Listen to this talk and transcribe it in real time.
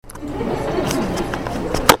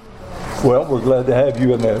Well, we're glad to have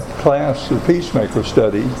you in the class, the Peacemaker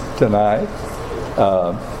study tonight.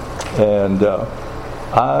 I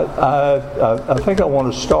think I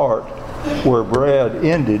want to start where Brad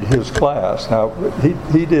ended his class. Now,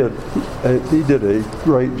 he did a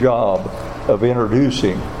great job of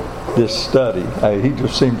introducing this study. He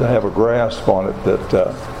just seemed to have a grasp on it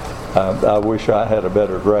that I wish I had a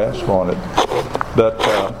better grasp on it. But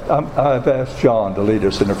I've asked John to lead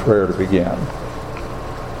us in a prayer to begin.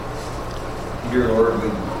 Dear Lord, we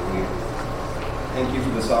thank you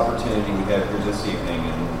for this opportunity we have here this evening,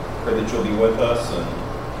 and pray that you'll be with us and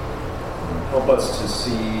help us to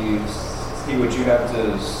see what you have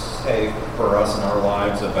to say for us in our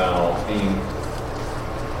lives about being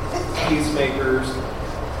peacemakers,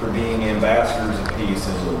 for being ambassadors of peace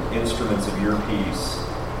and instruments of your peace.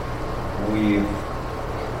 We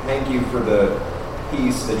thank you for the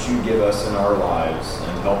peace that you give us in our lives,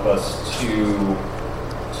 and help us to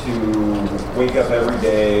wake up every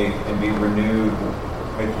day and be renewed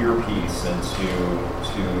with your peace, and to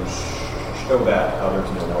show that others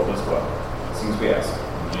in the world as well. Things we ask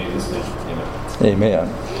in Jesus' name. Amen.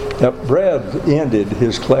 Amen. Now, Brad ended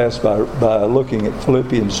his class by looking at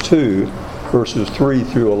Philippians 2, verses 3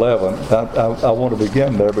 through 11. I want to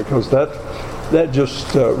begin there because that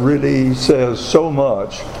just really says so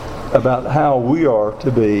much about how we are to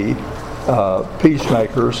be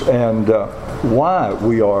peacemakers and why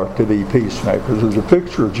we are to be peacemakers. There's a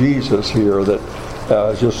picture of Jesus here that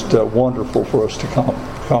is just wonderful for us to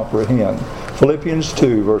comprehend. Philippians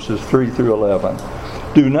 2, verses 3 through 11.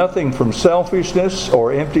 Do nothing from selfishness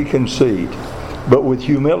or empty conceit, but with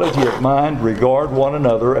humility of mind regard one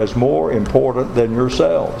another as more important than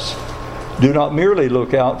yourselves. Do not merely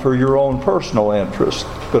look out for your own personal interest,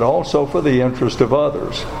 but also for the interest of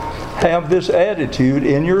others. Have this attitude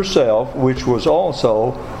in yourself, which was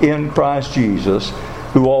also in Christ Jesus,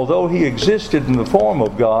 who, although he existed in the form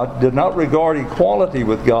of God, did not regard equality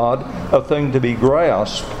with God a thing to be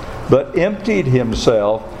grasped, but emptied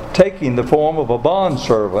himself, taking the form of a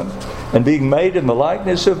bondservant, and being made in the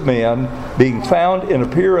likeness of men, being found in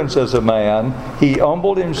appearance as a man, he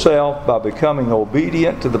humbled himself by becoming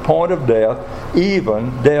obedient to the point of death, even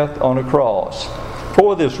death on a cross.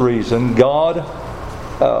 For this reason, God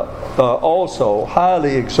also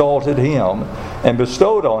highly exalted him and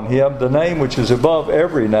bestowed on him the name which is above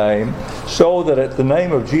every name, so that at the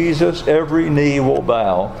name of Jesus every knee will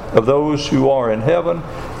bow, of those who are in heaven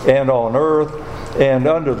and on earth and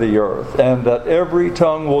under the earth, and that every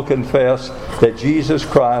tongue will confess that Jesus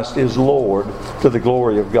Christ is Lord, to the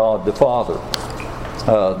glory of God the Father.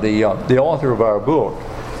 The author of our book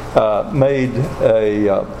made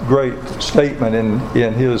a great statement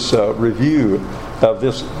in his review of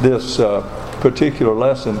this particular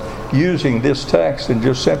lesson, using this text and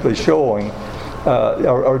just simply showing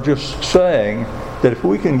or just saying that if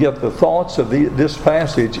we can get the thoughts of this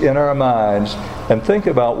passage in our minds and think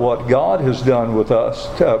about what God has done with us,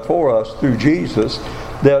 for us through Jesus,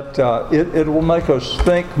 that it will make us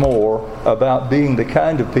think more about being the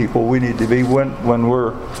kind of people we need to be when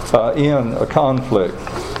we're in a conflict.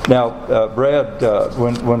 Now, Brad,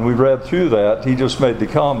 when we read through that, he just made the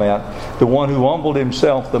comment, the one who humbled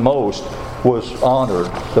himself the most was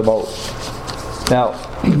honored the most. Now,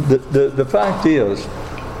 the fact is,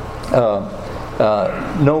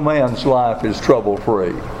 no man's life is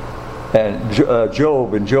trouble-free. And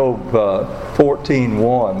Job, in Job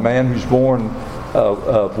 14:1, man who's born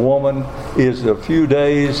of woman is a few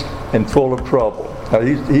days and full of trouble. Now,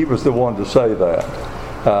 he was the one to say that.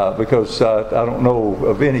 Because I don't know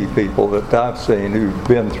of any people that I've seen who've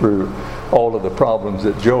been through all of the problems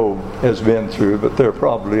that Job has been through, but there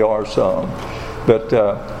probably are some. But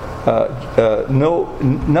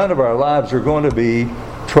none of our lives are going to be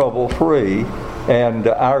trouble-free, and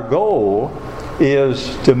our goal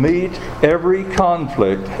is to meet every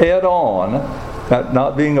conflict head-on,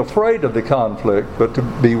 not being afraid of the conflict, but to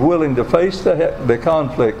be willing to face the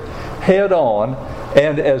conflict head-on,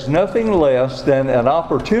 and as nothing less than an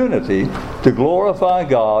opportunity to glorify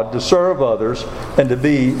God, to serve others, and to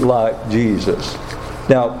be like Jesus.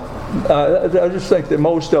 Now, I just think that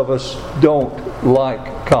most of us don't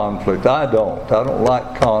like conflict. I don't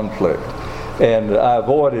like conflict, and I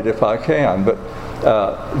avoid it if I can. But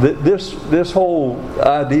this whole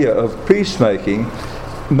idea of peacemaking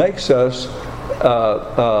makes us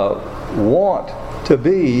want to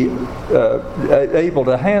be able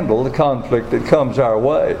to handle the conflict that comes our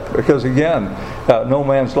way, because again, no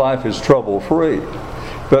man's life is trouble-free.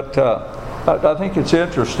 But I think it's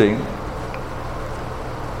interesting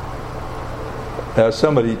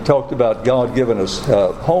somebody talked about God giving us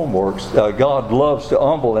homeworks. God loves to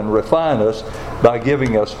humble and refine us by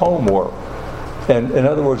giving us homework. And in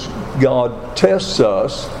other words, God tests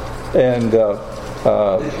us and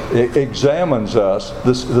examines us.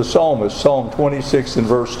 The psalmist, Psalm 26 and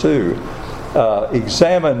verse 2,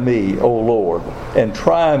 examine me, O Lord, and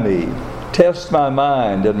try me. Test my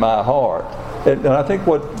mind and my heart. And I think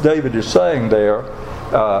what David is saying there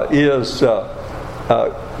is,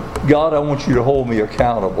 God, I want you to hold me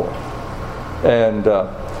accountable. And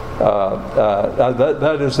that's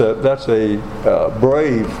a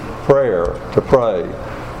brave prayer to pray.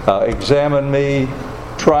 Examine me,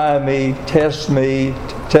 try me, test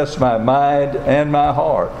my mind and my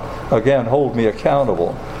heart. Again, hold me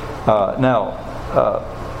accountable. Now,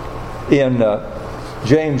 in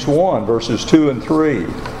James 1, verses 2 and 3,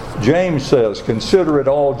 James says, "Consider it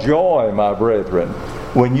all joy, my brethren,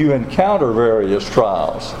 when you encounter various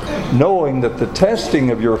trials, knowing that the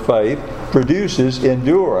testing of your faith produces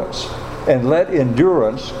endurance. And let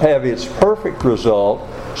endurance have its perfect result,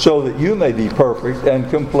 so that you may be perfect and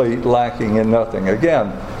complete, lacking in nothing."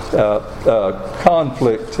 Again,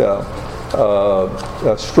 conflict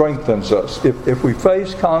strengthens us. If we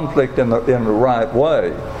face conflict in the right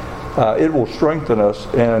way, it will strengthen us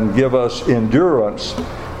and give us endurance.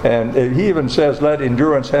 And he even says, let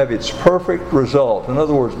endurance have its perfect result. In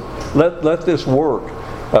other words, let this work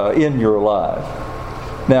in your life.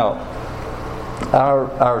 Now,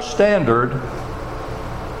 our standard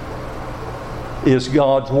is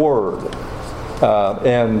God's Word.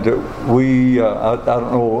 And I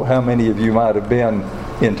don't know how many of you might have been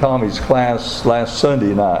in Tommy's class last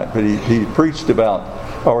Sunday night, but he preached about,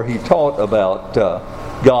 or he taught about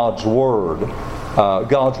God's Word.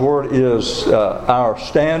 God's Word is our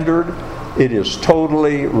standard. It is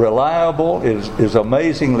totally reliable. It is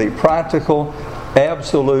amazingly practical,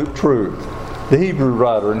 absolute truth. The Hebrew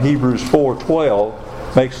writer in Hebrews 4:12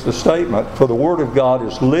 makes the statement, "For the Word of God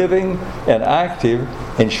is living and active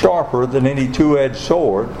and sharper than any two-edged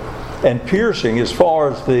sword, and piercing as far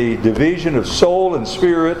as the division of soul and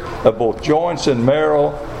spirit, of both joints and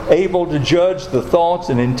marrow, able to judge the thoughts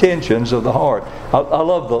and intentions of the heart." I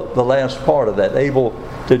love the last part of that, able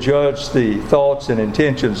to judge the thoughts and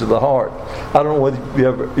intentions of the heart. I don't know whether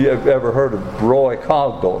you've ever heard of Roy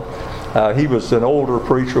Cogdell. He was an older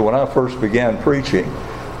preacher when I first began preaching,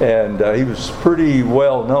 and he was pretty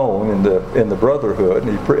well known in the Brotherhood,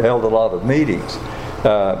 and he held a lot of meetings.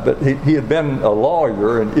 But he had been a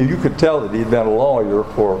lawyer, and you could tell that he'd been a lawyer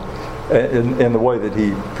in the way that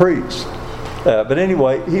he preached. But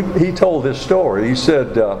anyway, he told this story. He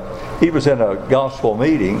said he was in a gospel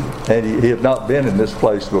meeting, and he had not been in this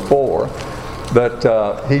place before. But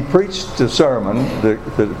he preached the sermon.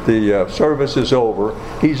 The service is over.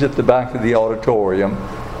 He's at the back of the auditorium,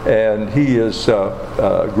 and he is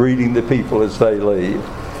greeting the people as they leave.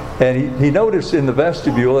 And he noticed in the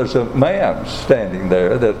vestibule there's a man standing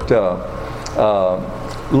there that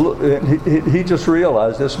he just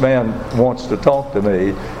realized this man wants to talk to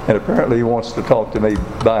me, and apparently he wants to talk to me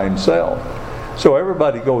by himself. So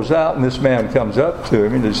everybody goes out, and this man comes up to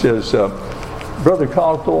him and he says, "Brother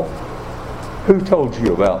Cogdell, who told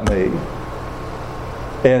you about me?"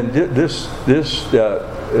 And this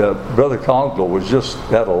Brother Cogdell was just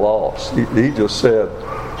at a loss. He just said,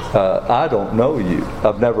 "I don't know you.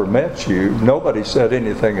 I've never met you. Nobody said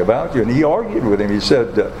anything about you." And he argued with him. He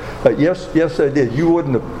said, "Yes, I did. You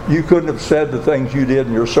couldn't have said the things you did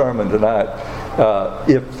in your sermon tonight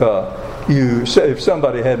if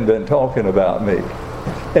somebody hadn't been talking about me."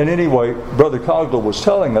 And anyway, Brother Cogdell was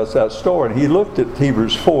telling us that story, and he looked at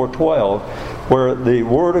Hebrews 4:12, where the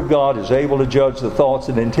Word of God is able to judge the thoughts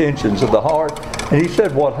and intentions of the heart. And he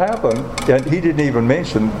said what happened, and he didn't even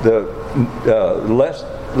mention the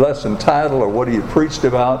lesson title or what he had preached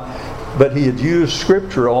about, but he had used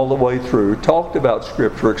Scripture all the way through, talked about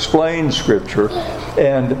Scripture, explained Scripture,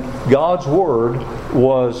 and God's Word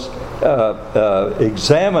was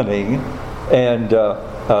examining and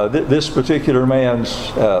this particular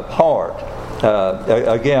man's heart.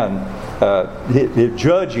 Again,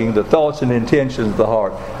 judging the thoughts and intentions of the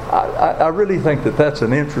heart. I really think that that's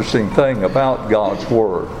an interesting thing about God's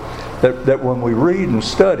Word. That when we read and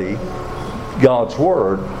study God's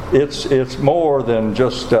Word, it's more than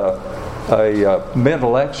just a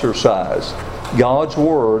mental exercise. God's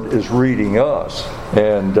Word is reading us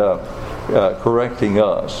and correcting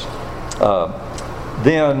us.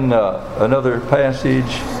 Then another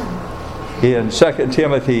passage in 2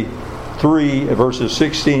 Timothy 3, verses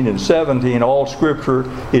 16 and 17, all Scripture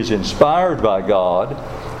is inspired by God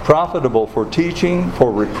profitable for teaching,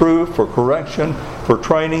 for reproof, for correction, for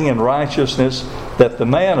training in righteousness, that the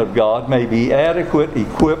man of God may be adequate,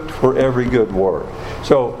 equipped for every good work.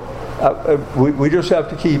 So we just have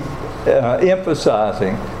to keep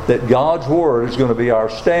emphasizing that God's Word is going to be our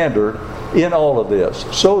standard in all of this,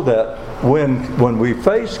 so that when we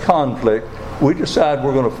face conflict, we decide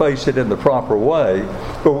we're going to face it in the proper way,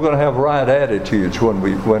 but we're going to have right attitudes when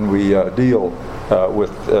we deal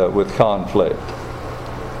with conflict.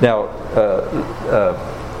 Now,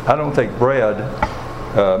 I don't think Brad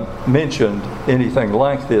mentioned anything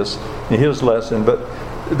like this in his lesson, but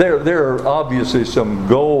there are obviously some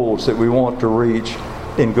goals that we want to reach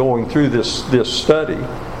in going through this study.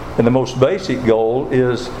 And the most basic goal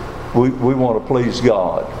is we want to please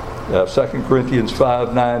God. 2 Corinthians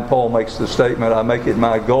 5:9, Paul makes the statement, I make it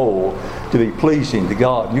my goal to be pleasing to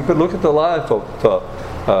God. You could look at the life of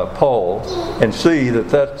Paul and see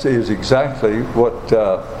that is exactly what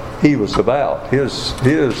he was about.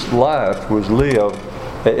 His life was lived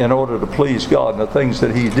in order to please God, and the things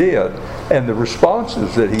that he did and the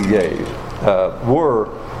responses that he gave were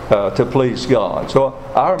to please God. So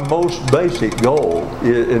our most basic goal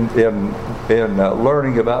in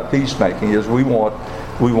learning about peacemaking is we want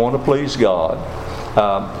to please God.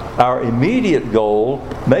 Our immediate goal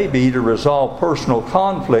may be to resolve personal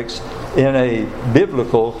conflicts in a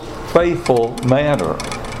biblical, faithful manner.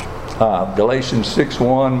 Galatians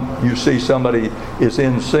 6:1, you see somebody is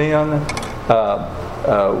in sin.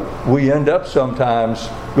 We end up sometimes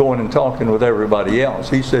going and talking with everybody else.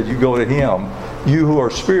 He said, you go to him, you who are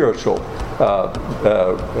spiritual,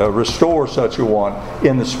 restore such a one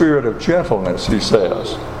in the spirit of gentleness, he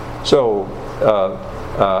says. So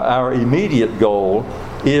our immediate goal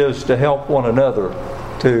is to help one another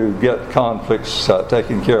to get conflicts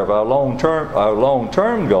taken care of. Our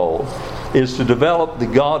long-term goal is to develop the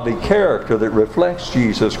godly character that reflects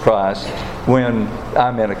Jesus Christ when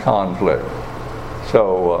I'm in a conflict.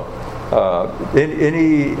 So,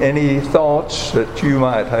 any thoughts that you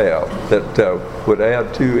might have that would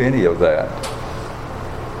add to any of that?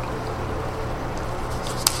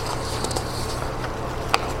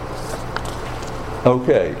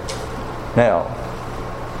 Okay. Now,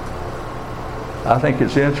 I think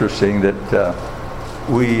it's interesting that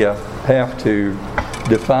we have to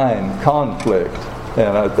define conflict,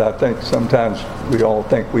 and I think sometimes we all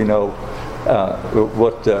think we know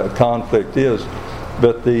what conflict is,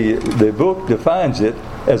 but the book defines it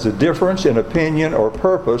as a difference in opinion or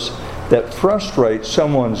purpose that frustrates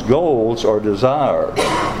someone's goals or desires.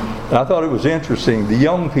 And I thought it was interesting. The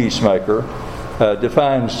Young Peacemaker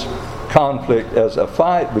defines conflict as a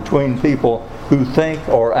fight between people who think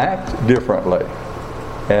or act differently.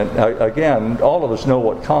 And again, all of us know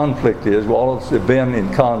what conflict is. All of us have been in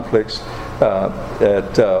conflicts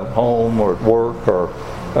at home or at work or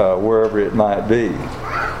wherever it might be.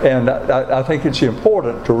 And I think it's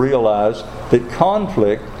important to realize that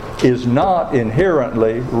conflict is not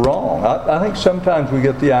inherently wrong. I think sometimes we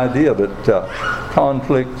get the idea that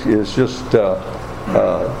conflict is just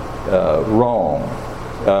wrong.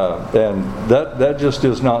 And that just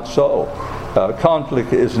is not so.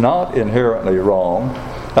 Conflict is not inherently wrong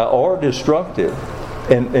or destructive.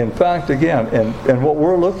 And in fact, again, and what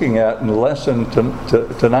we're looking at in the lesson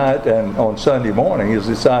tonight and on Sunday morning is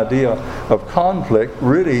this idea of conflict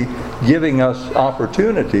really giving us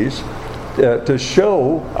opportunities to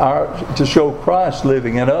show Christ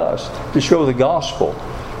living in us, to show the gospel.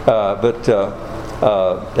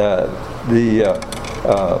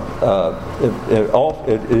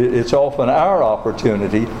 It's often our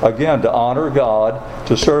opportunity, again, to honor God,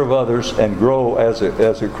 to serve others, and grow as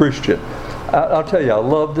a Christian. I'll tell you, I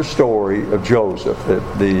love the story of Joseph,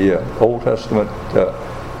 the Old Testament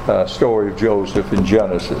story of Joseph in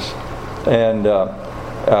Genesis. And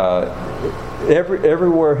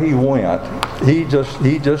everywhere he went, he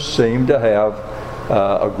just seemed to have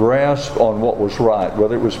a grasp on what was right,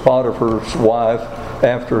 whether it was Potiphar's wife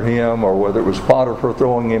after him or whether it was Potiphar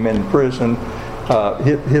throwing him in prison.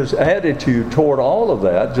 His attitude toward all of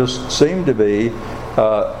that just seemed to be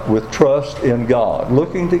with trust in God,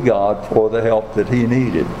 looking to God for the help that he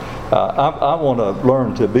needed. I want to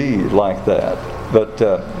learn to be like that. But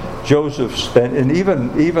Joseph, and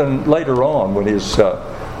even later on when his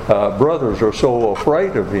brothers are so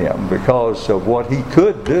afraid of him because of what he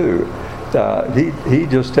could do, he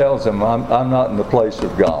just tells them, I'm not in the place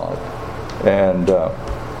of God. And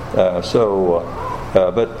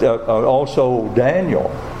but also Daniel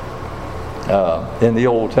in the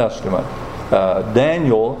Old Testament.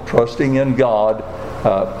 Daniel, trusting in God,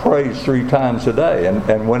 prays 3 times a day,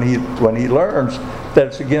 and when he learns that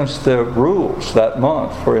it's against the rules that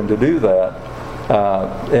month for him to do that,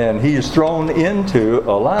 and he is thrown into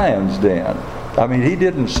a lion's den. I mean, he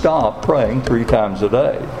didn't stop praying 3 times a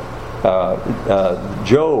day.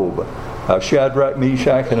 Job, Shadrach,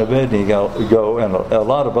 Meshach, and Abednego, and a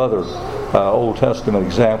lot of other Old Testament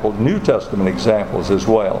examples, New Testament examples as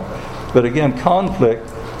well. But again, conflict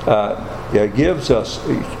can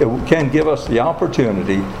give us the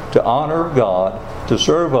opportunity to honor God, to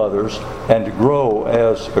serve others, and to grow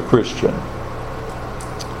as a Christian.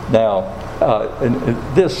 Now, and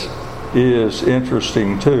this is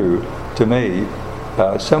interesting too to me.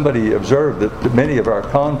 Somebody observed that many of our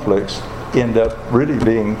conflicts end up really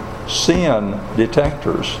being sin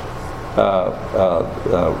detectors,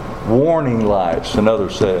 warning lights, another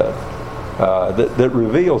said, that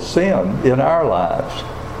reveal sin in our lives.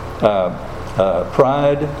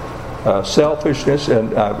 Pride, selfishness, and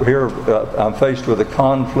here I'm faced with a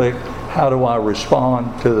conflict. How do I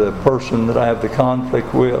respond to the person that I have the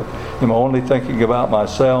conflict with? Am I only thinking about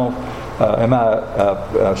myself? Am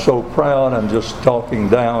I so proud I'm just talking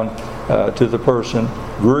down to the person?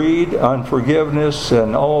 Greed, unforgiveness,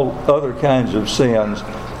 and all other kinds of sins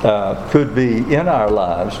could be in our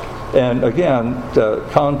lives. And again,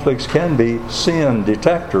 conflicts can be sin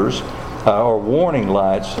detectors or warning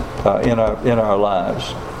lights in our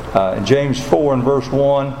lives. In James 4 and verse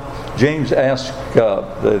 1, James asks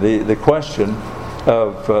the question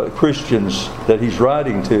of Christians that he's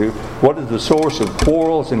writing to, what is the source of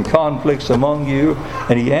quarrels and conflicts among you?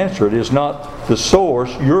 And he answered, is not the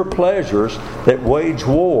source your pleasures that wage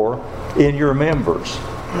war in your members?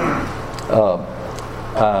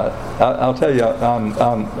 I'll tell you,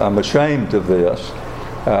 I'm ashamed of this,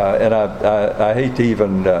 and I hate to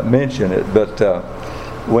even mention it, but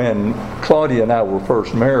when Claudia and I were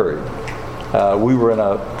first married, we were in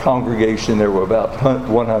a congregation. There were about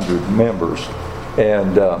 100 members,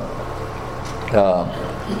 and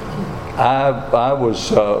I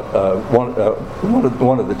was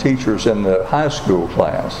one of the teachers in the high school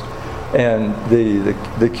class, and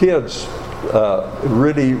the kids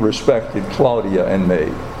really respected Claudia and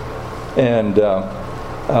me, and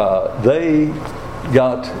they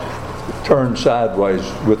got turned sideways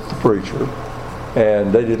with the preacher,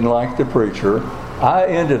 and they didn't like the preacher. I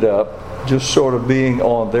ended up just sort of being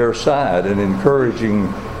on their side and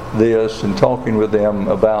encouraging this and talking with them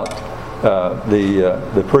about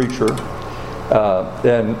the preacher.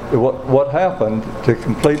 And what happened to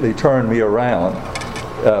completely turn me around,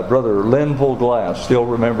 Brother Linville Glass, still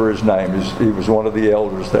remember his name, he was one of the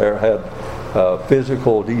elders there, had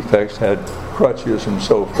physical defects, had crutches and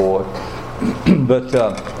so forth. But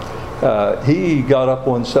he got up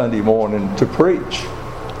one Sunday morning to preach,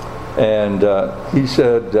 and he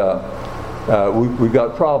said, we've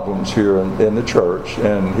got problems here in the church,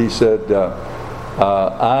 and he said,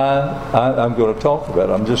 I'm going to talk about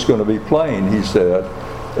it. I'm just going to be plain, he said,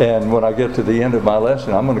 and when I get to the end of my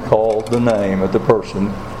lesson, I'm going to call the name of the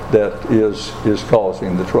person that is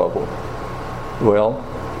causing the trouble. Well,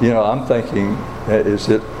 I'm thinking, is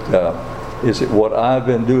it what I've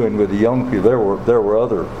been doing with the young people? There were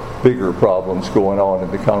other bigger problems going on in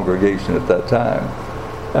the congregation at that time,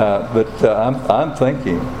 but I'm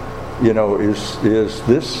thinking, is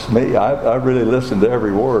this me? I really listened to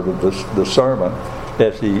every word of the sermon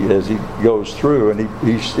as he goes through, and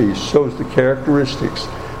he shows the characteristics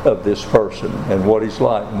of this person and what he's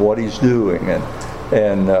like and what he's doing,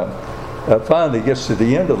 and finally gets to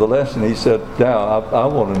the end of the lesson. He said, now I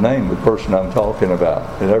want to name the person I'm talking about,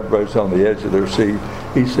 and everybody's on the edge of their seat.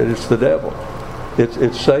 He said, it's the devil.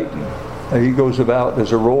 It's Satan. And he goes about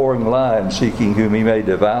as a roaring lion seeking whom he may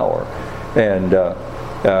devour. And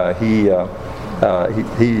he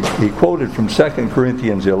quoted from 2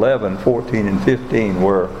 Corinthians 11, 14 and 15,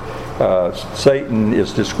 where Satan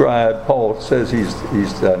is described. Paul says he's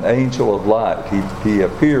an angel of light. He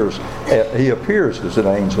appears as an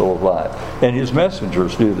angel of light, and his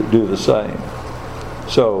messengers do the same.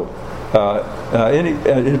 So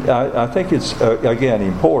I think it's again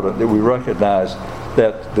important that we recognize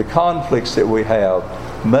that the conflicts that we have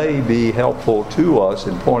may be helpful to us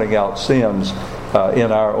in pointing out sins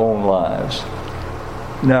in our own lives.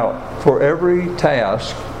 Now, for every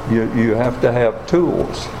task, you have to have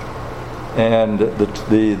tools. And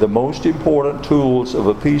the most important tools of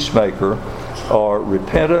a peacemaker are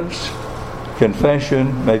repentance,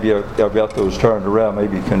 confession, maybe I've got those turned around,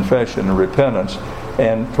 maybe confession and repentance,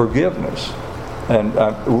 and forgiveness. And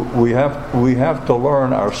we have to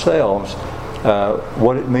learn ourselves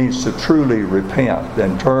what it means to truly repent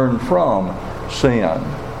and turn from sin.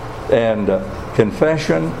 And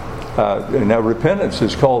confession, now repentance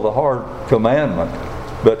is called the hard commandment,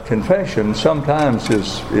 but confession sometimes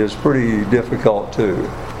is pretty difficult too.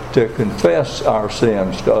 to confess our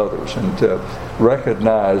sins to others and to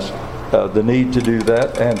recognize the need to do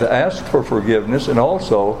that and to ask for forgiveness, and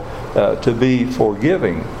also to be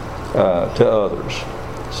forgiving to others.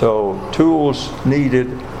 So tools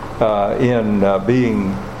needed in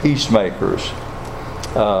being peacemakers.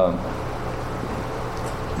 Now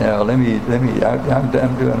I'm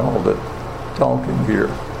doing all the talking here.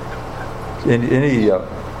 Any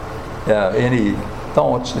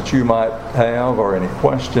thoughts that you might have, or any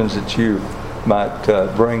questions that you might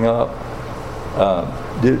bring up?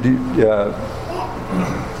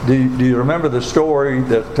 Do you remember the story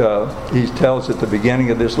that he tells at the beginning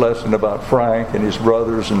of this lesson about Frank and his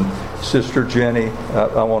brothers and sister Jenny?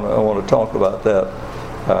 I want to talk about that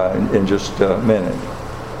in just a minute.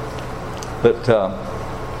 But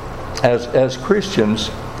as Christians,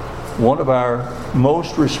 one of our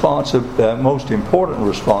most important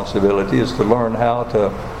responsibility is to learn how to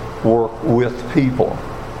work with people.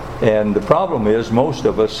 And the problem is, most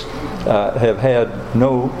of us have had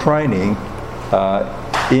no training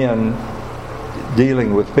in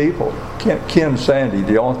dealing with people. Ken Sande,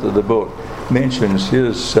 the author of the book, mentions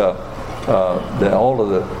his all of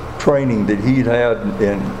the training that he'd had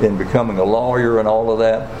in becoming a lawyer and all of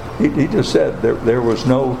that. He just said there was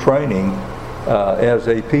no training as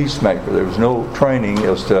a peacemaker. There was no training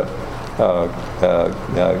as to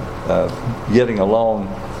getting along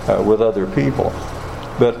with other people.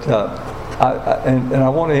 But I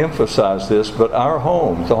want to emphasize this, but our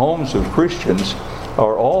homes, the homes of Christians,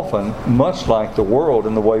 are often much like the world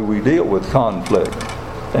in the way we deal with conflict.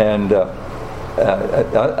 And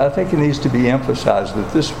I think it needs to be emphasized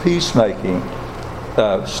that this peacemaking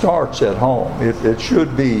starts at home. It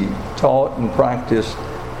should be taught and practiced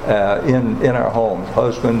in our homes,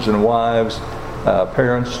 husbands and wives,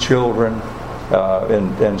 parents, children,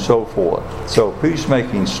 and so forth. So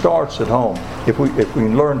peacemaking starts at home. If we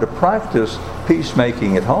learn to practice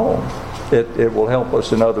peacemaking at home, it will help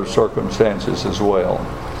us in other circumstances as well.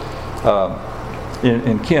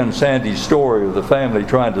 In Ken Sande's story of the family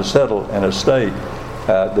trying to settle an estate,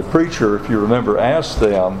 the preacher, if you remember, asked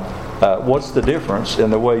them, what's the difference in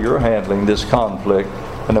the way you're handling this conflict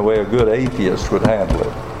and the way a good atheist would handle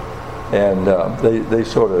it? And they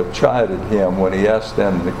sort of chided him when he asked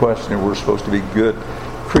them the question, we're supposed to be good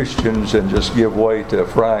Christians and just give way to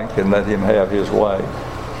Frank and let him have his way.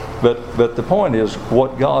 But the point is,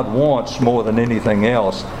 what God wants more than anything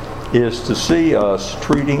else is to see us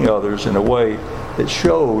treating others in a way that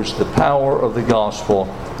shows the power of the gospel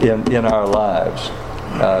in our lives.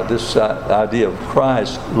 This idea of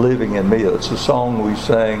Christ living in me, it's a song we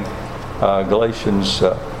sang, Galatians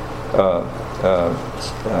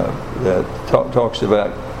that talks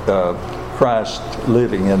about Christ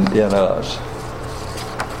living in us.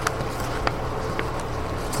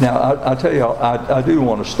 Now, I tell you, I do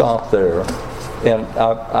want to stop there, and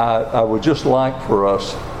I would just like for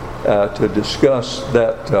us to discuss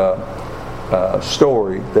that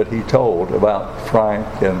story that he told about Frank,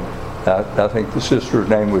 and I think the sister's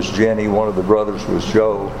name was Jenny, one of the brothers was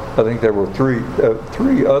Joe. I think there were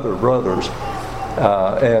three other brothers.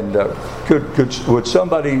 And would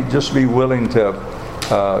somebody just be willing to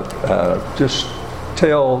just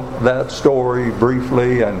tell that story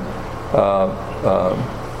briefly? And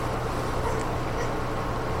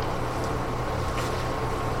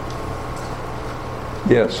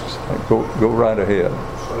yes, go right ahead.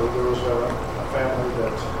 So there was a family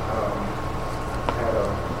that had a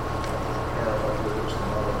parent, I believe it was the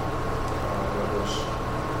mother, that was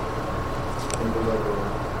in delivery.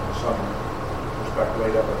 Son was back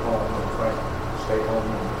laid up at home, and Frank stayed home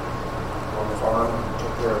and on the farm and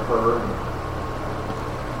took care of her, and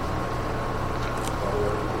while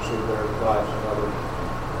they pursued their lives and other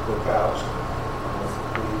were passed.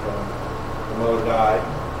 The mother died,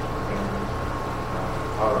 and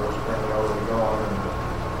father was apparently already gone, and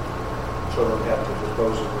children had to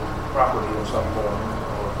dispose of the property in some form,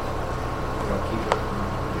 or keep it and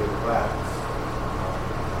give it back.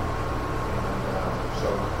 So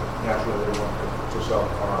naturally they wanted to sell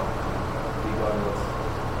the farm, be done with.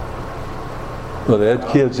 Well, they had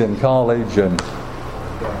kids in college, and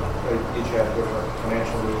They each had different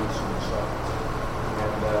financial needs and stuff.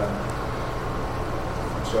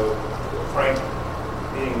 And so Frank,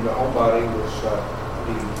 being the homebody, was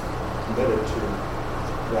pretty committed to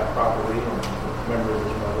that property and memory of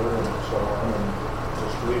his mother and so on. And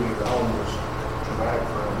just leaving the home was traumatic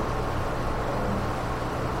for him.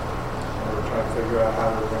 We were trying to figure out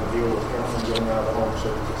how we were going to deal with him and getting out of the home so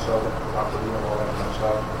we could sell the property and all that kind of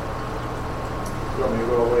stuff. You want me to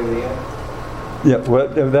go away to the end? yeah, well,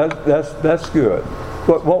 that's good.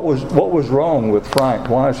 what was wrong with Frank?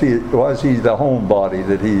 Why is he the homebody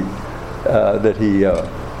that he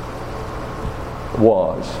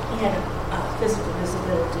was? He had a physical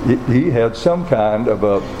disability. He had some kind of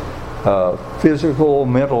a physical,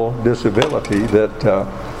 mental disability that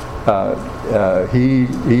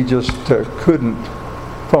he just couldn't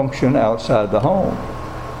function outside the home.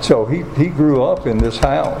 So he grew up in this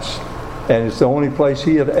house, and it's the only place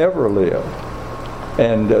he had ever lived.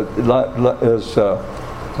 And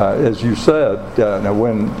as you said, now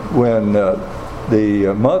when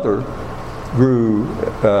the mother grew,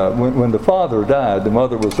 when the father died, the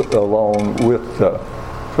mother was alone with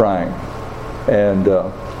Frank, and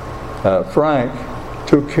Frank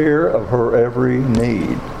took care of her every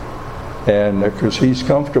need, and because he's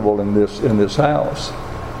comfortable in this house.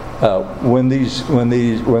 When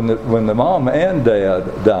the mom and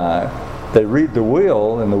dad die, they read the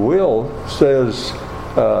will, and the will says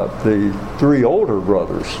the three older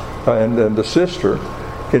brothers and the sister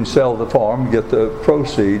can sell the farm and get the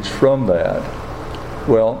proceeds from that.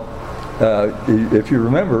 Well, if you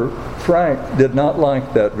remember, Frank did not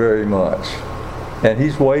like that very much, and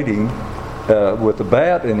he's waiting with a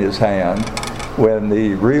bat in his hand when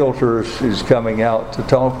the realtor is coming out to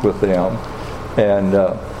talk with them, and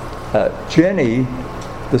Jenny,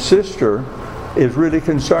 the sister, is really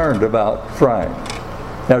concerned about Frank.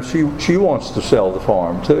 Now she wants to sell the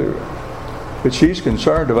farm too, but she's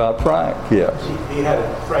concerned about Frank. Yes.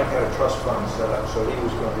 Frank had a trust fund set up, so he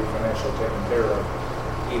was going to be financially taken care of,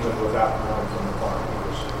 even without money from the farm.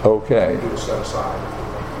 He was set aside.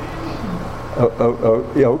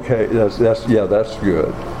 Yeah, okay. That's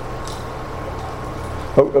good.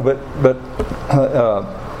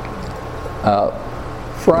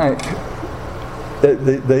 Frank,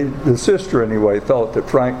 the sister anyway thought that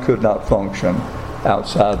Frank could not function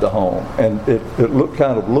outside the home, and it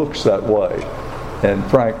looks that way. And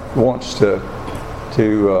Frank wants to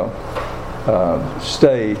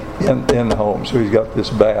stay in the home, so he's got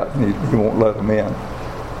this bat, and he won't let him in.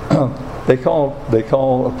 They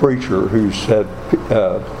call a preacher who's had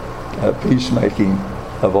peacemaking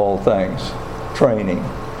of all things training,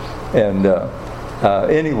 and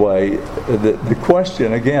anyway, the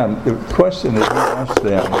question that he asked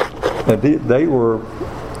them, they were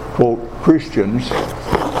quote Christians,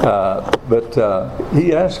 but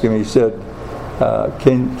he asked him. He said,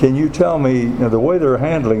 "Can you tell me?" Now, the way they're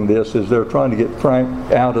handling this is they're trying to get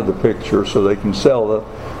Frank out of the picture so they can sell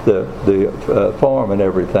the farm and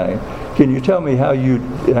everything. Can you tell me how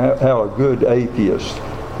a good atheist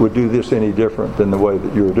would do this any different than the way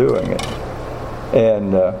that you're doing it?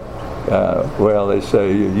 And well, they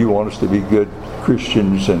say, you want us to be good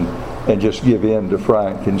Christians and just give in to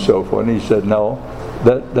Frank and so forth. And he said, no,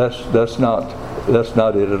 that's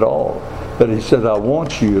not it at all. But he said, I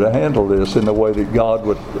want you to handle this in the way that God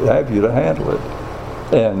would have you to handle it.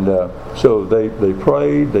 And so they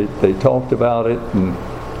prayed, they talked about it,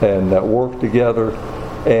 and worked together.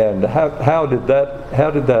 And how did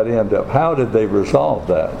that end up? How did they resolve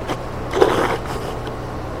that?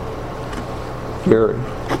 Gary.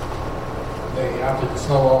 They, after the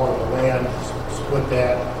snowball of the land, split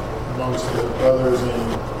that amongst the brothers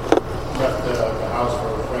and left the house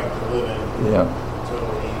for Frank to live in. Yeah. Until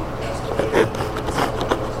he passed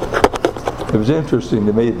away. It was interesting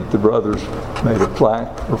to me that the brothers made a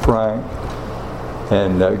plaque for Frank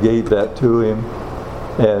and gave that to him.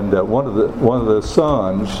 And one of the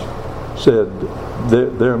sons said,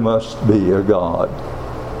 "There must be a God,"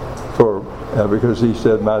 because he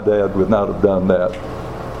said my dad would not have done that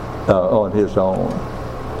on his own.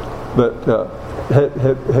 But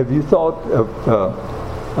have you thought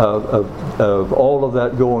of all of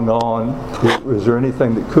that going on? Is there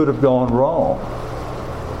anything that could have gone wrong?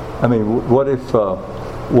 I mean, what if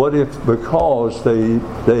because they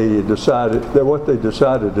decided that what they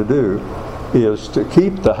decided to do is to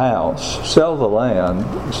keep the house, sell the land,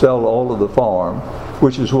 sell all of the farm,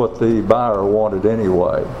 which is what the buyer wanted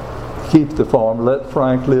anyway. Keep the farm, let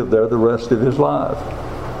Frank live there the rest of his life.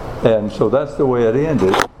 And so that's the way it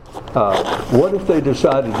ended. What if they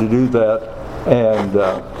decided to do that and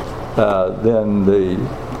then the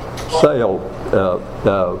sale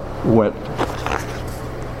went,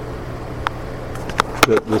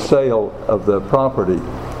 the sale of the property,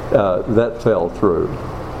 that fell through?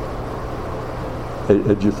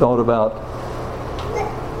 Had you thought about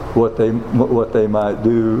what they might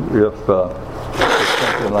do if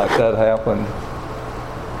something like that happened?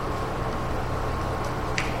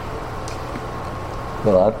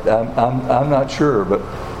 Well, I'm not sure, but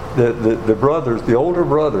the brothers, the older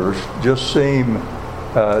brothers, just seem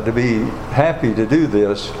to be happy to do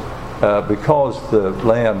this because the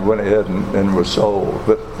land went ahead and was sold.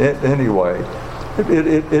 But anyway,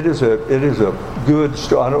 it is a good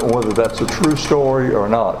story. I don't know whether that's a true story or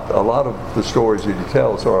not. A lot of the stories that he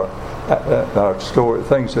tells are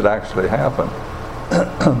things that actually happened.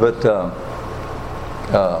 But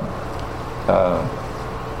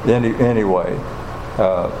anyway,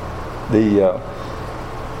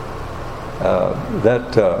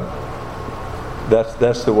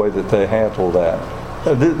 that's the way that they handle that.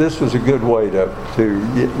 This was a good way to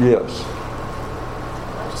yes.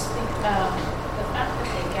 I just think the fact that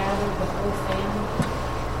they gathered the whole family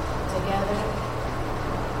together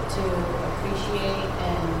to appreciate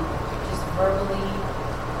and just verbally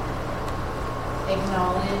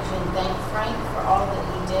acknowledge and thank Frank for all that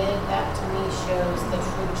he did, that to me shows the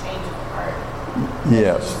true change of heart that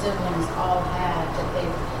Yes. the siblings all had, that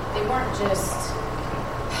they weren't just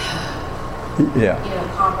Yeah.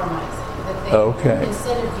 compromising. That they, Okay.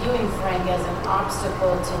 instead of viewing Frank as an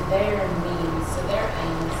obstacle to their means, to their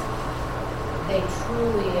ends, they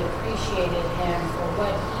truly appreciated him for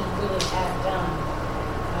what he really had done.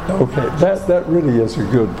 Okay, Not just- that really is a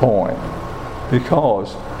good point,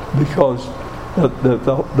 because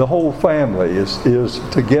the whole family is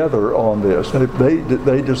together on this.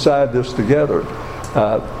 They decide this together.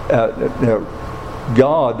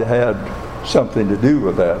 God had something to do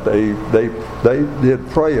with that. They did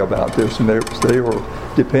pray about this, and they were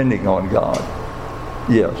depending on God.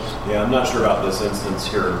 Yes. Yeah, I'm not sure about this instance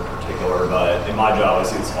here in particular, but in my job I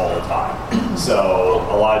see this all the time. So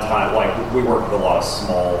a lot of time, like we work with a lot of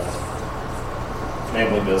small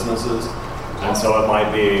family businesses, and so it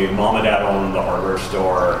might be mom and dad own the hardware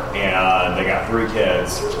store, and they got 3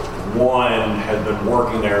 kids. One had been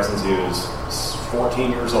working there since he was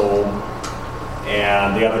 14 years old,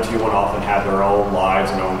 and the other 2 went off and had their own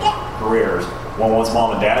lives and own careers. Well, once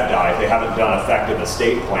mom and dad die, if they haven't done effective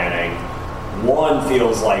estate planning, one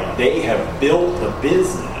feels like they have built the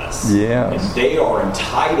business, Yes. and they are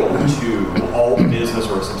entitled to all the business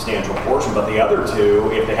or a substantial portion, but the other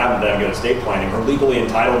 2, if they haven't done good estate planning, are legally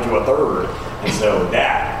entitled to a third, and so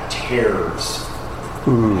that tears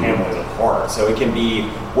families apart. So it can be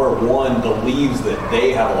where one believes that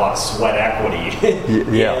they have a lot of sweat equity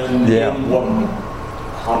in what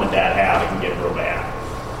mom and dad have. It can get real bad.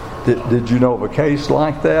 Did you know of a case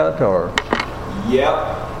like that, or?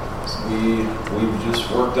 Yep. We've just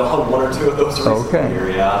worked on 1 or 2 of those recently Okay. here,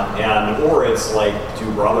 yeah. Or it's like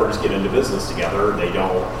 2 brothers get into business together. They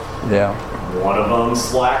don't. Yeah. One of them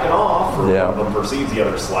slacking off, or Yeah. one of them perceives the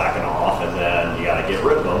other slacking off, and then you got to get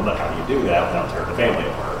rid of them. But how do you do that without tearing the family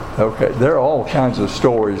apart? Okay, there are all kinds of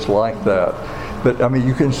stories like that, but I mean,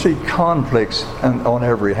 you can see conflicts on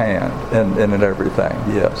every hand and in everything.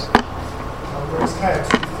 Yes. There's kind of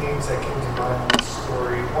 2 themes that came to mind in this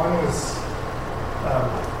story. One was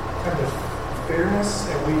kind of fairness,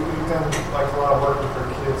 and we've done like a lot of work with our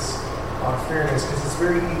kids on fairness, because it's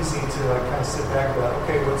very easy to like kind of sit back and be like,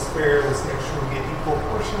 okay, what's fair? Let's make sure we get equal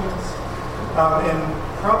portions. And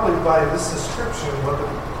probably by this description, what the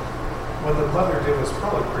mother did was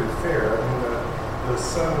probably pretty fair. I mean, the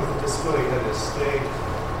son with the disability had his stake,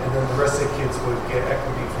 and then the rest of the kids would get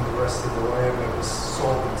equity from the rest of the land that was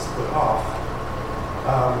sold and split off.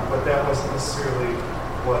 But that wasn't necessarily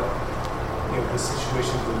what the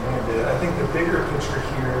situation demanded. I think the bigger picture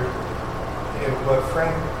here,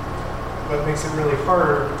 what makes it really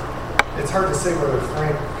hard, it's hard to say whether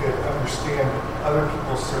Frank could understand other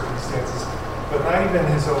people's circumstances, but not even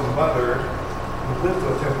his own mother, who lived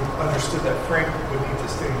with him, understood that Frank would need to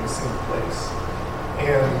stay in the same place.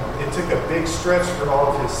 And it took a big stretch for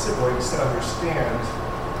all of his siblings to understand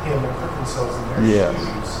him and put themselves in their Yes.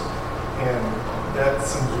 shoes. And that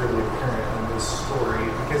seems really apparent in this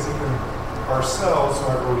story, because even ourselves,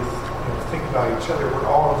 whenever we think about each other, we're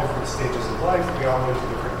all in different stages of life. We all live in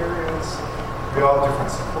different areas. We all have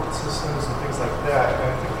different support systems and things like that. And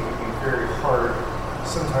I think it would be very hard,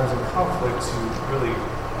 sometimes in conflict, to really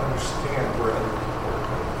understand where other people are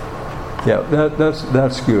coming from. Yeah,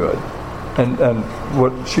 that's good. And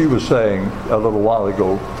what she was saying a little while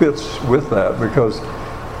ago fits with that, because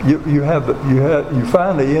you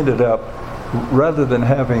finally ended up, rather than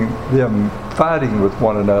having them fighting with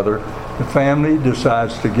one another, the family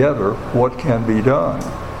decides together what can be done.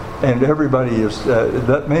 And everybody is,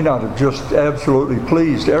 that may not have just absolutely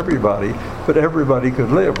pleased everybody, but everybody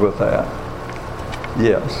could live with that.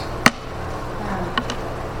 Yes.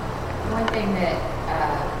 One thing that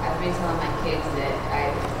I've been telling my kids that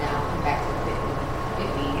I've now come back to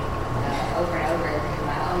bit me over and over in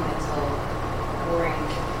my own mental boring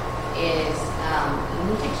is you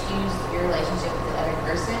need to choose your relationship with the other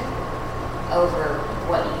person over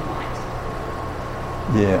what you want.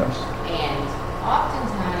 Yes. And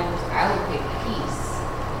oftentimes I would pick peace,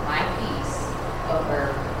 my peace,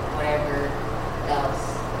 over whatever else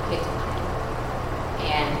kids wanted.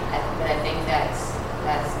 But I think that's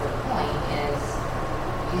the point is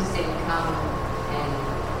Jesus didn't come and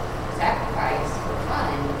sacrifice for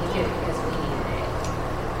fun. He did it because we needed it.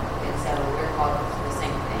 And so we're called to the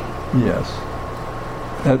same thing. Yes.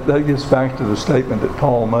 That gets back to the statement that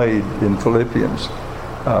Paul made in Philippians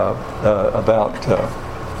about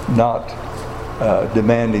not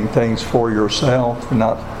demanding things for yourself,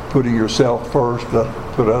 not putting yourself first, but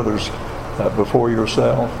put others before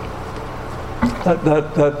yourself.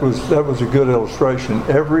 That was a good illustration.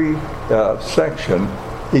 Every section,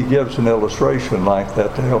 he gives an illustration like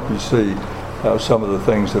that to help you see some of the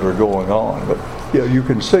things that are going on. But you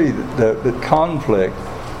can see that conflict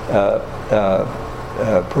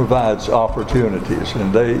provides opportunities,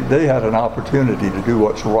 and they had an opportunity to do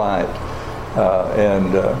what's right,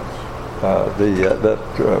 and that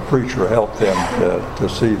preacher helped them to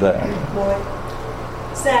see that. Boy,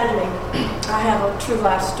 sadly, I have a true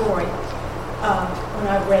life story. When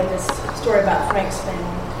I read this story about Frank's family,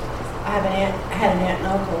 I had an aunt and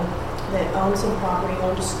uncle that owned some property,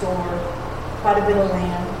 owned a store, quite a bit of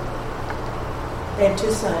land. They had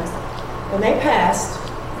 2 sons. When they passed,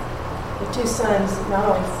 the 2 sons not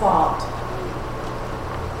only fought,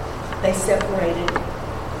 they separated.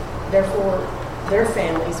 Therefore, their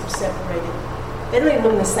families were separated. They don't even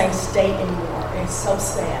live in the same state anymore. It's so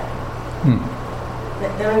sad.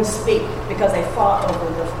 They don't even speak because they fought over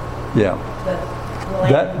the land.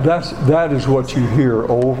 That is what you hear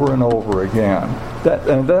over and over again.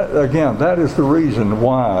 That is the reason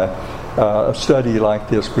why a study like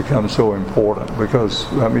this becomes so important, because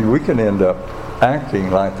I mean we can end up acting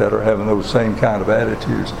like that or having those same kind of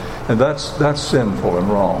attitudes, and that's sinful and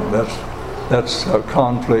wrong. That's a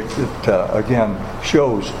conflict that again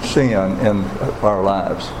shows sin in our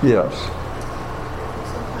lives. Yes.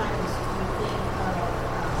 Sometimes you think of,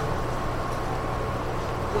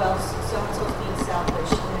 well, so-and-so's being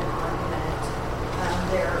selfish in an argument.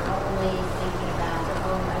 They're only thinking about their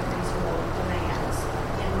own unreasonable demands.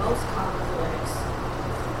 In most conflicts,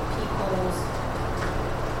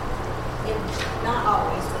 not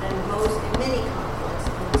always, but in many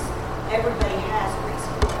conflicts, everybody has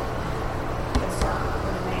reasonable concern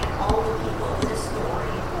or demand. All the people in this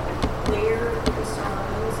story, their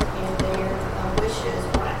concerns and their wishes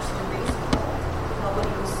were actually reasonable.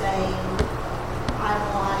 Nobody was saying, I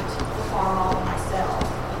want to farm all myself.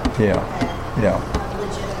 Yeah.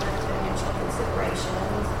 Legitimate financial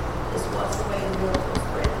considerations. This was the way the will was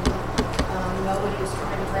written. Nobody was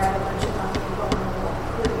trying to grab a bunch of money and go on a little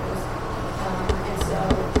cruise. And so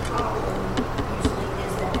the problem usually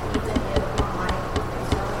is that even if my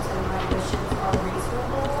concerns and my wishes are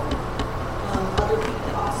reasonable, other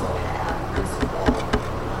people also have reasonable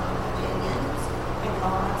opinions and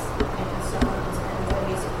thoughts and concerns and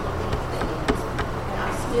ways of looking at things. And I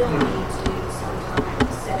still need to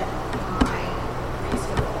sometimes set my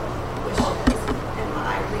reasonable wishes and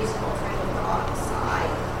my reasonable train of thought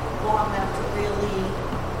aside long enough to really,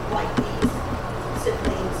 like these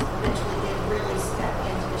siblings eventually did, really step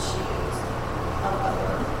into the shoes of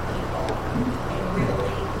other people and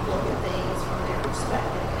really look at things from their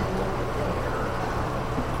perspective and look at their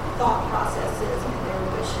thought processes and their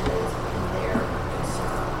wishes and their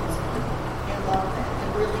concerns and love them and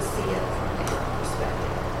really see it from their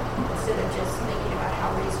perspective instead of just thinking about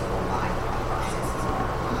how reasonable my thought processes are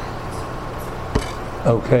and my concerns.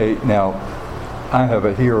 Okay, now I have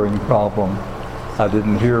a hearing problem. I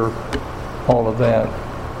didn't hear all of that.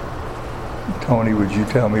 Tony, would you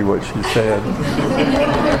tell me what she said?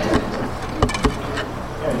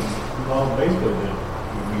 Well, basically, that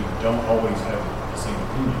we don't always have the same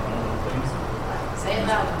opinion on things. Say it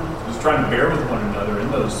loud. Just trying to bear with one another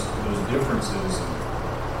in those differences.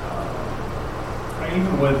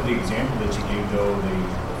 Even with the example that you gave, though, the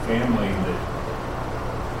family that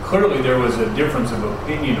clearly there was a difference of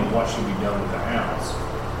opinion on what should be done with the house,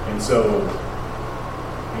 and so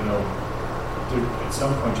at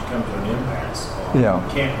some point you come to an impasse. Yeah.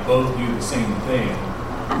 We can't both do the same thing.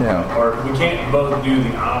 Yeah. Or we can't both do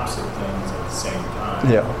the opposite things at the same time.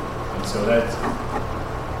 Yeah. And so that's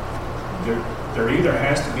there either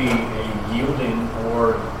has to be a yielding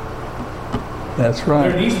or That's right.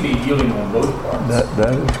 there needs to be yielding on both parts.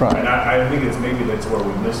 That is right. And I think it's maybe that's where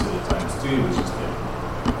we miss it at times too, is just that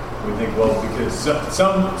we think, well, because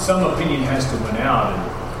some opinion has to win out, and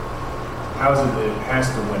how is it that it has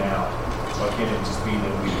to win out? Why can't it just be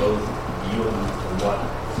that we both yield to what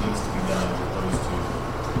needs to be done as opposed to,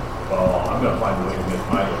 well, I'm going to find a way to make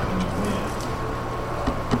my opinion win.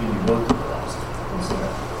 Then you both get lost. And so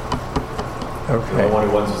The Okay. one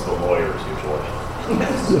who wins is the lawyers usually.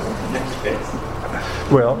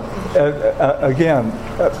 Well, again,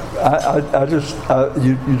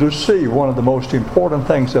 you just see one of the most important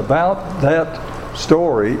things about that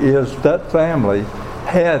story is that family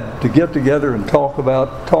had to get together and talk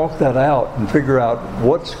that out and figure out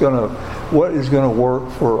what is going to work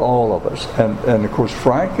for all of us. And of course,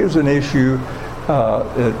 Frank is an issue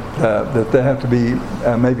that they have to be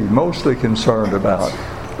maybe mostly concerned about.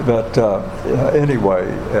 But anyway,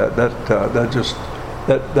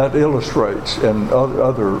 that illustrates, and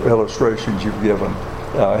other illustrations you've given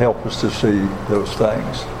help us to see those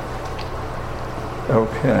things.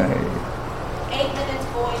 Okay. 8 minutes,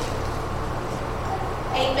 boys.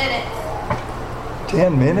 8 minutes.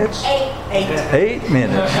 10 minutes? 8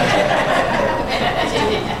 minutes.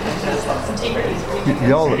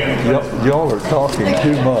 Y'all are talking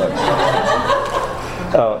too much.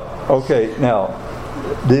 Okay, now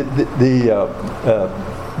the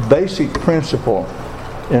basic principle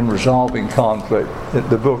in resolving conflict,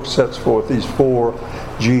 the book sets forth these 4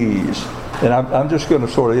 G's, and I'm just going to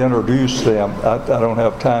sort of introduce them. I don't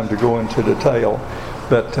have time to go into detail,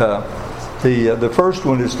 but the first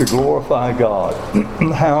one is to glorify God.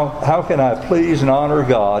 How can I please and honor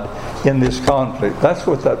God in this conflict? That's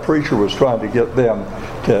what that preacher was trying to get them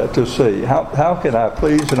to see. How can I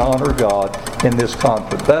please and honor God in this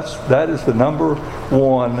conflict? That is the number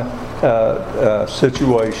one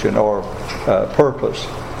situation or purpose.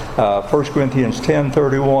 1 Corinthians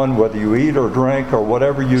 10:31, whether you eat or drink or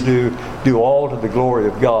whatever you do all to the glory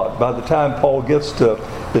of God. By the time Paul gets to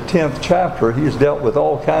the 10th chapter, he's dealt with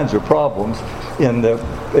all kinds of problems in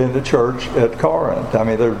the church at Corinth. I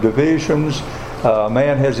mean, there are divisions. A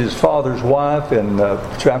man has his father's wife in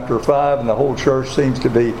chapter 5, and the whole church seems to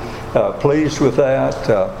be pleased with that.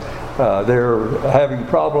 They're having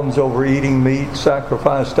problems over eating meat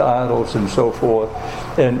sacrificed to idols and so forth.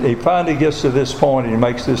 And he finally gets to this point and he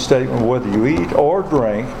makes this statement: whether you eat or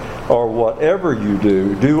drink or whatever you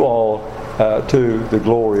do all to the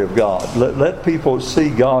glory of God. Let people see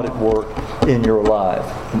God at work in your life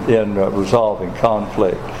in resolving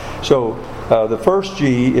conflict. So the first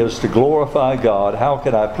G is to glorify God. How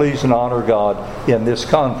can I please and honor God in this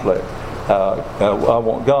conflict? We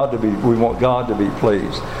want God to be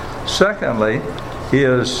pleased. Secondly,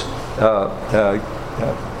 is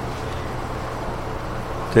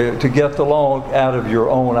to get the log out of your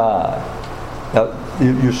own eye. Now,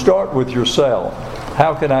 you start with yourself.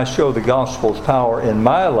 How can I show the gospel's power in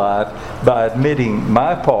my life by admitting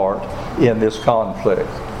my part in this conflict?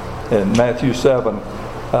 And Matthew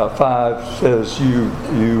 7:5 says you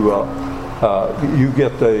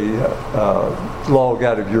get the log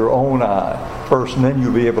out of your own eye first, and then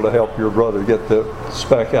you'll be able to help your brother get the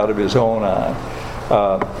speck out of his own eye.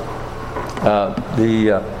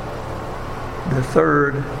 The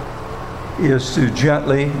third is to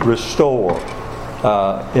gently restore.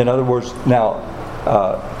 In other words, now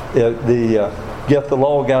get the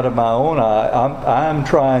log out of my own eye. I'm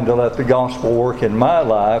trying to let the gospel work in my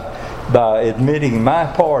life by admitting my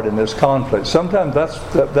part in this conflict. Sometimes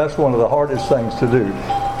that's one of the hardest things to do.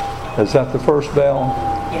 Is that the first bell?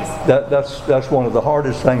 Yes. That's one of the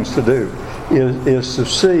hardest things to do, is to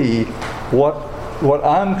see what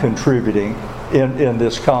I'm contributing in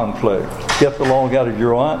this conflict. Get the log out of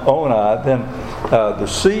your own eye. Then the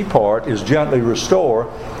C part is gently restore.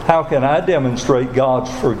 How can I demonstrate God's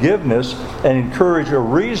forgiveness and encourage a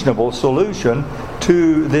reasonable solution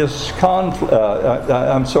to this conflict?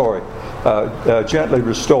 Gently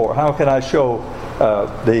restore. How can I show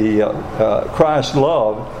Christ's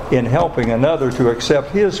love in helping another to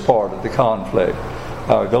accept his part of the conflict?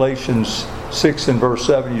 Galatians 6 and verse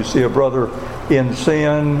 7, you see a brother in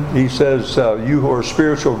sin. He says, you who are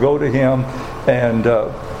spiritual, go to him and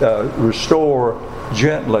restore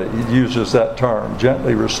gently. He uses that term,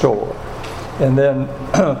 gently restore. And then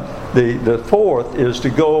the fourth is to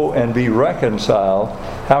go and be reconciled.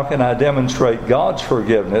 How can I demonstrate God's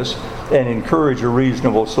forgiveness and encourage a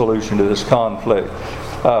reasonable solution to this conflict?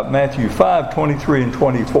 Matthew 5:23 and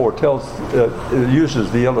 24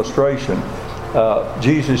 uses the illustration.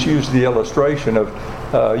 Jesus used the illustration of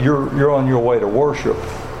you're on your way to worship,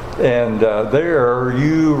 and there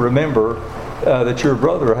you remember that your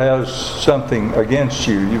brother has something against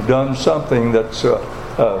you. You've done something that's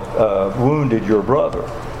wounded your brother,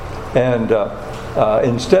 and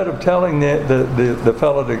instead of telling the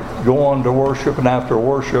fellow to go on to worship, and after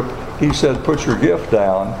worship, he said, put your gift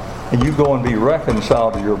down, and you go and be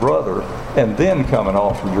reconciled to your brother, and then come and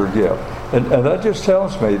offer your gift. And that just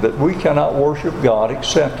tells me that we cannot worship God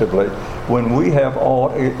acceptably when we have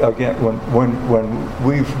when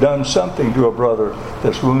we've done something to a brother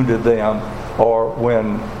that's wounded them, or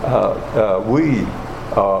when we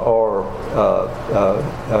are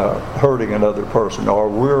hurting another person, or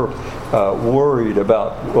we're worried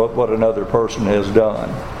about what another person has done.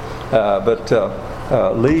 But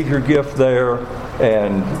leave your gift there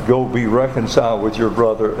and go be reconciled with your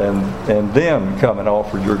brother, and then come and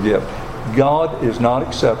offer your gift. God is not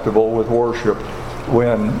acceptable with worship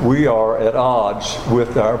when we are at odds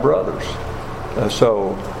with our brothers.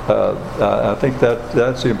 So I think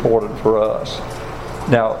that's important for us.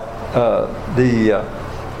 Now,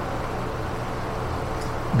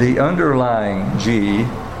 the underlying G.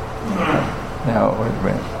 Now, wait a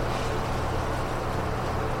minute.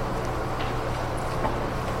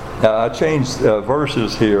 Now, I changed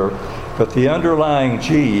verses here, but the underlying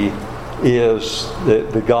G is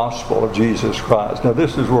the gospel of Jesus Christ. Now,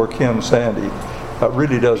 this is where Ken Sandy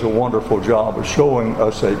really does a wonderful job of showing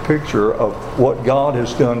us a picture of what God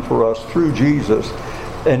has done for us through Jesus.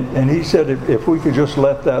 And he said if we could just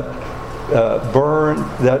let that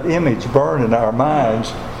that image burn in our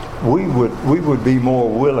minds, we would be more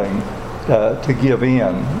willing to give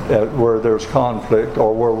in where there's conflict,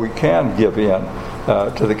 or where we can give in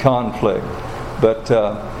to the conflict. But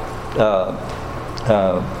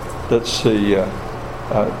let's see.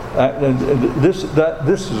 This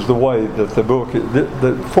is the way that the book,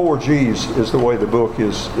 the 4 G's is the way the book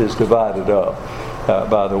is divided up.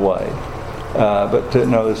 By the way, but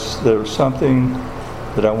no, there's something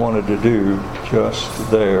that I wanted to do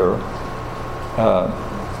just there.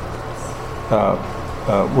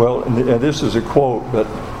 Well, and this is a quote, but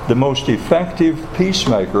the most effective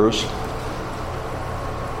peacemakers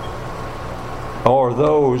are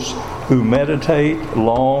those who meditate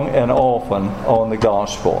long and often on the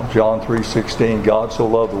gospel. John 3:16, God so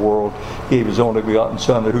loved the world, He gave His only begotten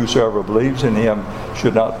Son, that whosoever believes in Him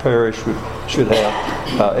should not perish, should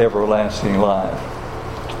have everlasting life.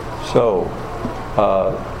 So,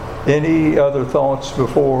 any other thoughts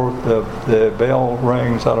before the bell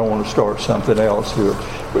rings? I don't want to start something else here.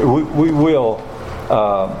 We will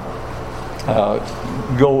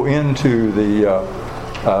go into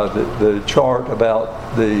the chart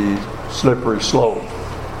about the slippery slope,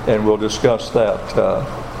 and we'll discuss that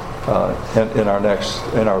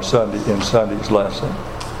in Sunday's lesson.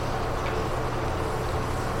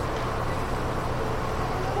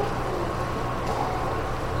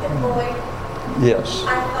 Boyd, Yes.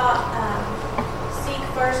 I thought seek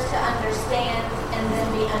first to understand and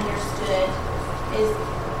then be understood is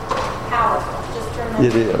powerful. Just remember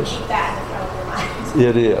It is. to keep that in front of your mind.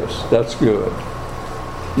 It is. That's good.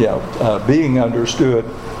 Yeah, being understood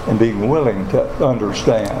and being willing to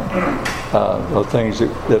understand are things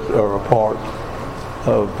that are a part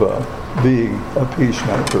of being a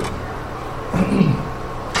peacemaker.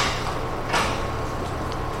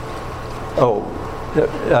 Oh,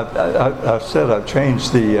 I said I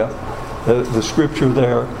changed the scripture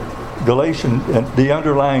there. Galatians, the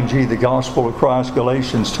underlying G, the gospel of Christ,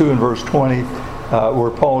 Galatians 2 and verse 20, where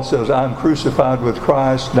Paul says, I am crucified with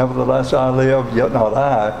Christ, nevertheless I live, yet not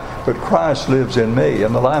I, but Christ lives in me.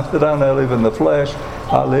 And the life that I now live in the flesh,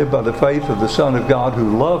 I live by the faith of the Son of God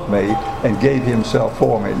who loved me and gave Himself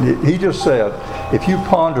for me. He just said, if you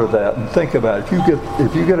ponder that and think about it,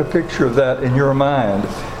 if you get a picture of that in your mind,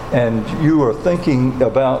 and you are thinking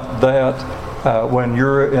about that when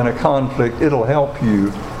you're in a conflict, it'll help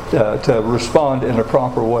you to respond in a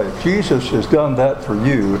proper way. If Jesus has done that for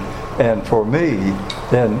you and for me,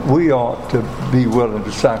 then we ought to be willing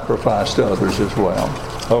to sacrifice to others as well.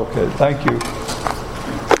 Okay, thank you.